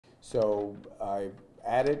So I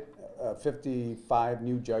added 55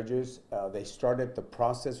 new judges. They started the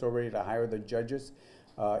process already to hire the judges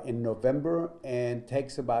in November, and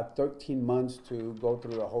takes about 13 months to go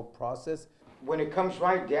through the whole process. When it comes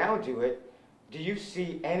right down to it, do you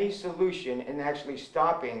see any solution in actually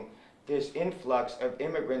stopping this influx of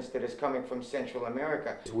immigrants that is coming from Central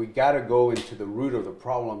America? We got to go into the root of the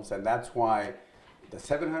problems, and that's why the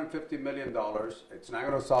 $750 million, it's not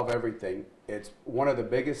going to solve everything. It's one of the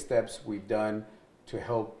biggest steps we've done to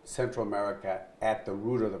help Central America at the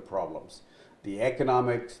root of the problems. The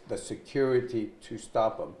economics, the security to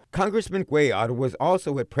stop them. Congressman Cuellar was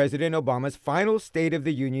also at President Obama's final State of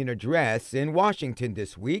the Union address in Washington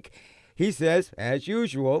this week. He says, as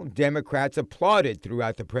usual, Democrats applauded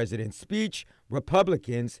throughout the president's speech.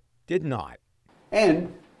 Republicans did not.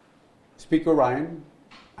 And Speaker Ryan,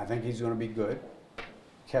 I think he's going to be good,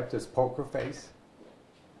 kept his poker face.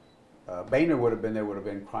 Boehner would have been there, would have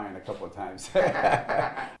been crying a couple of times.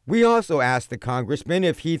 We also asked the congressman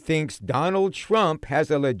if he thinks Donald Trump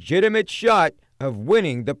has a legitimate shot of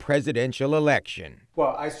winning the presidential election.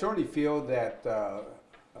 Well, I certainly feel that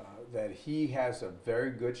that he has a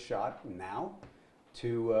very good shot now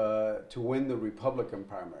to win the Republican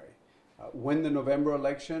primary. Win the November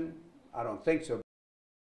election, I don't think so.